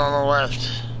the one on the left.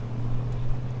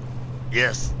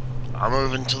 Yes, I'm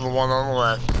moving to the one on the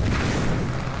left.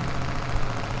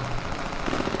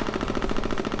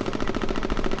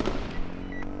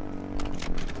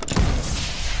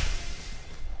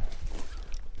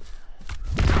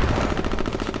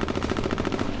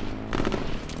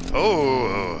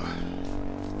 Oh.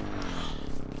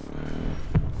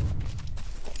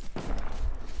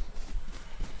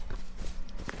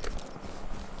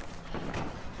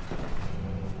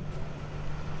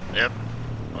 Yep.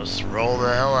 Let's roll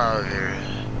the hell out of here.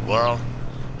 Well,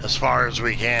 as far as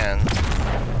we can.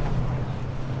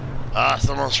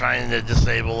 Someone's trying to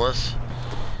disable us.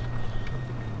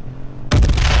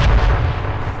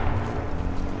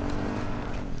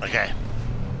 Okay.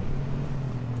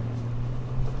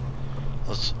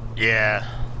 Yeah.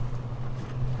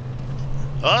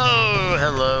 Oh,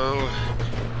 hello.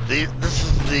 This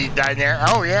is the dynamic.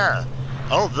 Oh, yeah.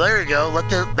 Oh, there you go.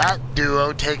 Let that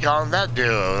duo take on that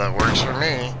duo. That works for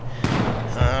me.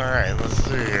 Alright, let's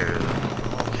see here.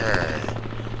 Okay.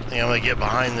 I think I'm going to get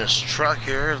behind this truck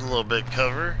here. A little bit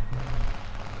cover.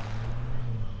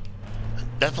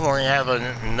 Definitely have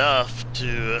enough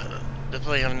to...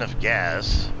 definitely have enough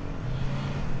gas.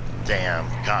 Damn,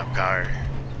 cop car.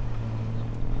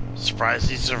 Surprised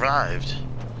he survived.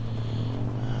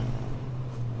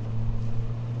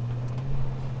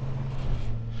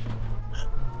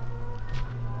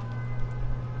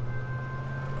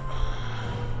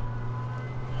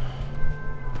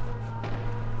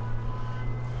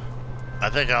 I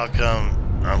think I'll come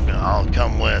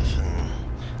with and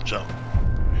jump.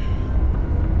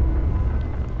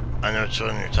 I know which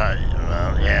one you're talking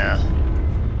about. Yeah.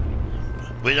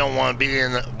 We don't want to be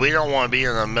in the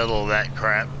middle of that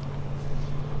crap.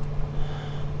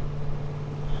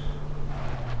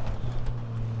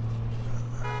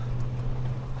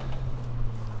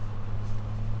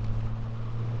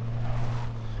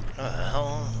 What the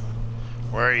hell?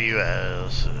 Where are you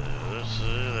at?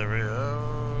 There we go.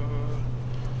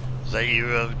 Is that you?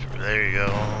 There you go.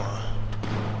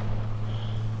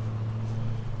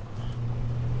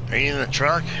 Are you in the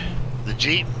truck? The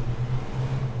Jeep?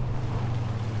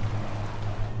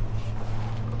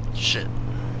 Shit.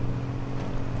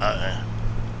 Alright.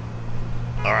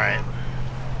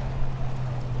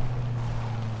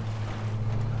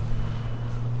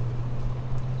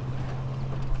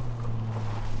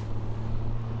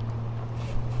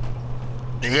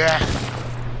 Yeah.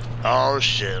 Oh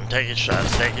shit, I'm taking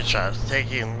shots,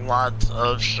 taking lots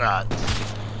of shots.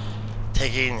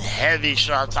 Taking heavy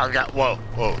shots. I've got, whoa.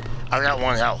 I've got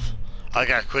 1 health. I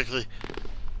gotta quickly.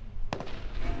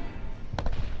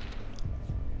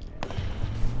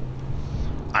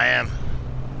 I am.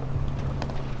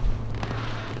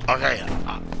 Okay.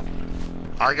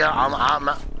 I'm,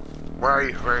 where are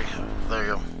you? There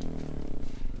you go.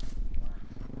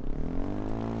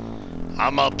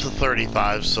 I'm up to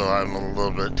 35, so I'm a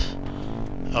little bit.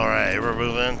 Alright, we're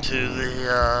moving to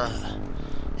the,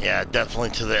 yeah,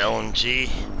 definitely to the LMG.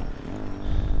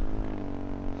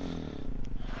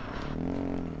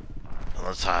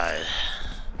 Let's hide.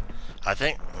 I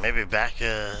think maybe back,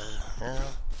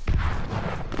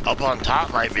 up on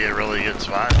top might be a really good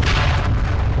spot.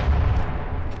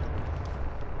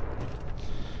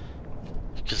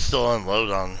 You can still unload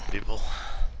on people.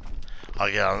 I'll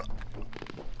get on.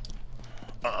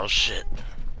 Oh shit.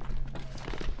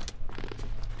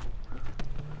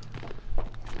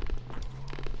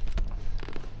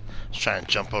 Let's try and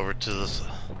jump over to this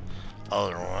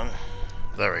other one.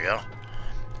 There we go.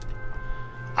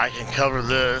 I can cover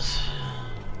this.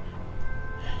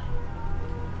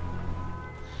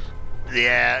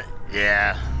 Yeah.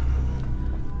 Yeah,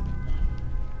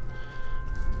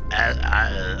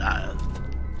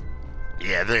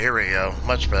 here we go.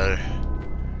 Much better.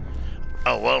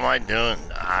 Oh, what am I doing?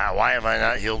 Why have I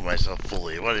not healed myself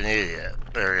fully? What an idiot.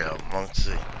 There we go. Let's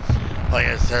see. Like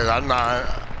I said, I'm not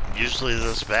usually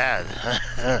this bad.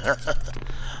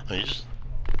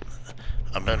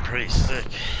 I've been pretty sick,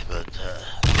 but,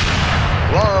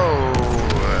 whoa!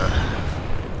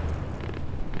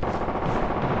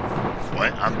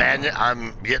 Wait,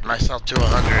 I'm getting myself to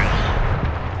 100.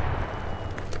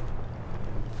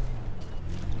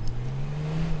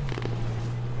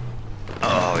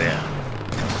 Oh, yeah.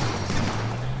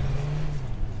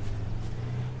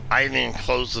 I didn't even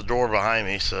close the door behind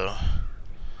me, so...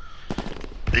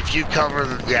 If you cover,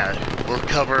 we'll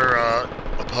cover,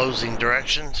 opposing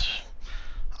directions.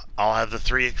 I'll have the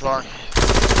 3 o'clock.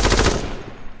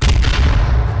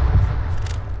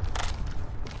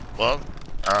 Well,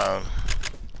 alright,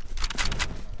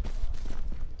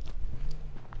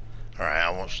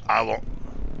 I won't.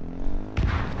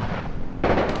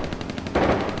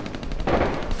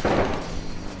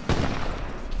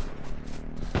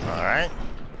 Alright.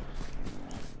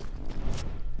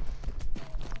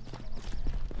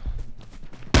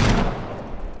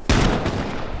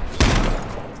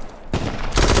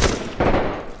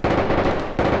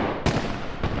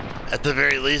 At the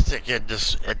very least,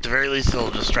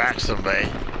 it'll distract somebody.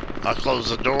 I'll close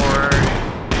the door.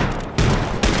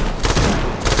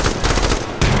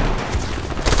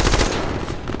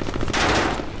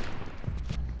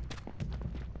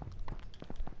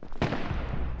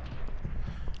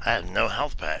 I have no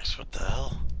health packs. What the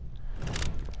hell?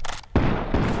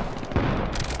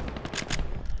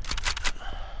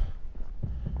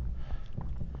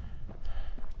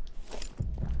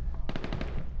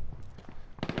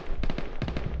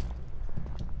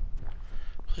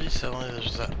 Please Please tell me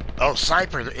there's a... Oh,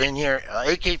 sniper in here.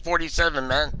 AK-47,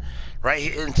 man. Right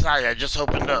here inside. I just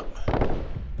opened up.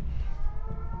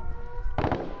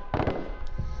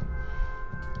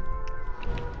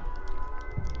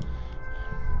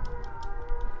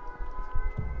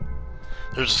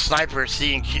 There's a sniper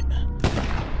seeing...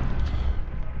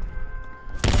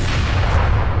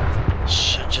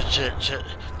 Shit.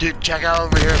 Dude, check out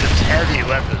over here. There's heavy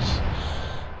weapons.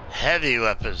 Heavy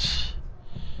weapons.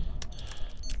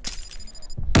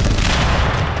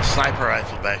 Sniper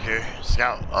rifle back here.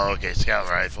 Scout. Oh, okay. Scout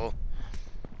rifle.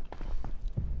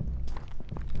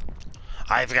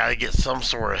 I've got to get some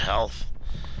sort of health.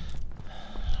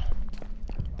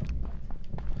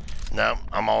 No,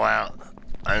 I'm all out.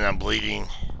 And I'm bleeding.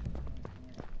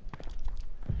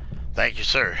 Thank you,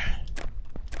 sir.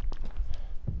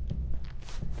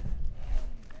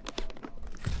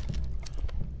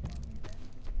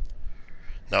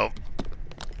 Nope.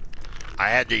 I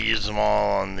had to use them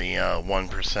all on the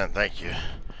 1%. Thank you.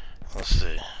 Let's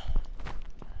see.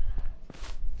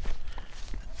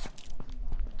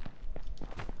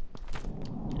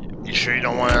 You sure you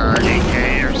don't want an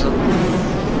AK or something?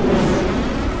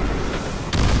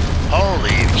 Holy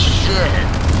shit!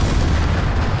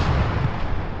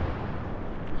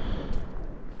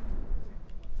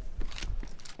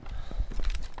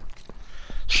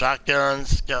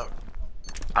 Shotguns. Go.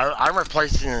 I'm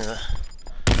replacing the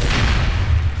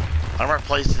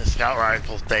scout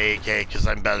rifle with the AK because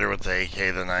I'm better with the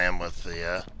AK than I am with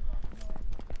the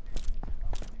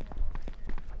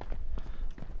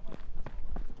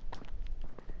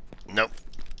Nope.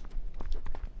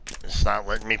 It's not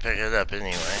letting me pick it up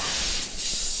anyway.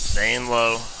 Staying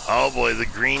low. Oh boy, the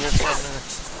green is coming.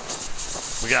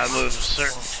 We gotta move a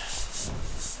certain...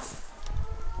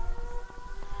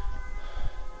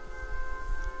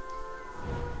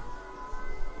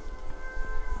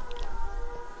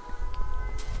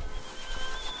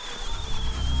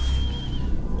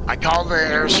 I called the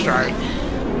airstrike.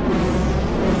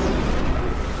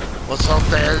 Let's hope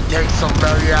they take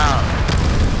somebody out.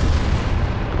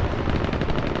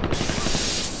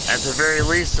 At the very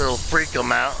least, it'll freak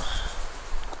them out.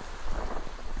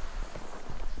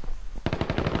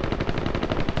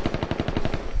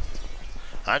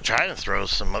 I tried to throw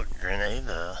some smoke grenade.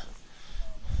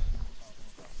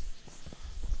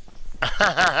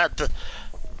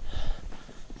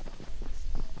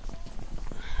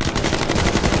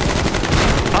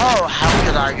 Oh, how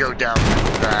could I go down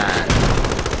that?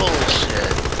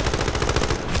 Bullshit.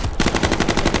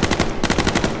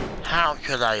 How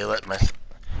could I let myself...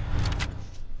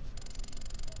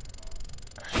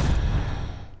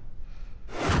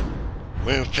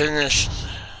 We finished.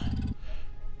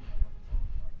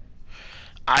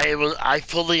 I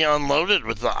fully unloaded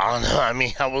with the... I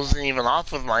mean, I wasn't even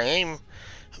off with my aim.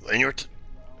 And you're...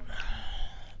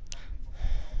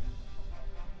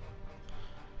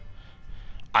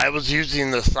 I was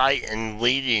using the sight and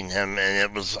leading him, and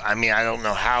it was, I mean, I don't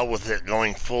know how with it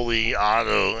going fully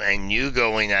auto and you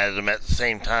going at him at the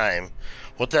same time.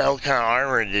 What the hell kind of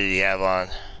armor did he have on?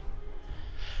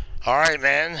 Alright,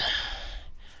 man.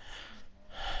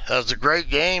 That was a great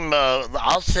game. I'll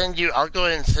go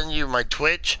ahead and send you my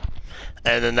Twitch,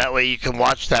 and then that way you can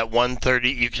watch that 130,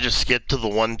 you can just skip to the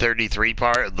 133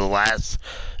 part, the last,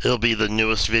 it'll be the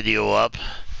newest video up.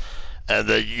 And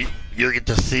then you'll get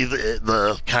to see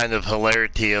the kind of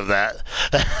hilarity of that.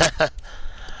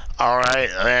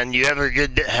 Alright, and you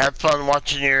have fun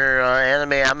watching your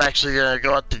anime. I'm actually going to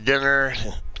go out to dinner,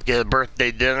 get a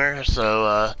birthday dinner,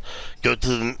 so go to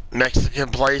the Mexican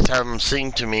place, have them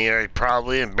sing to me, or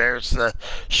probably embarrass the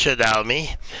shit out of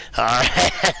me.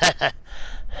 Alright,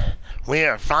 we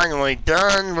are finally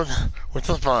done with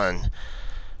the fun.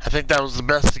 I think that was the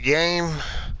best game.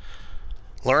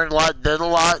 Learned a lot, did a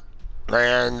lot.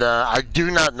 And I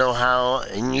do not know how,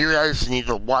 and you guys need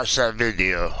to watch that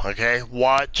video, okay?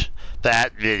 Watch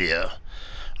that video.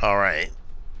 Alright.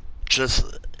 Just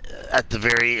at the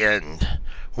very end.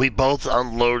 We both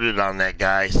unloaded on that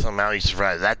guy. Somehow he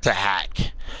survived. That's a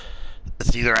hack.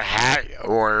 It's either a hack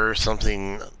or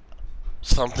something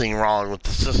wrong with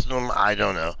the system. I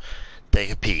don't know.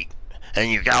 Take a peek.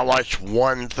 And you gotta watch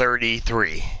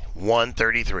 133.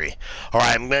 133.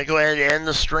 Alright, I'm gonna go ahead and end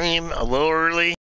the stream a little early.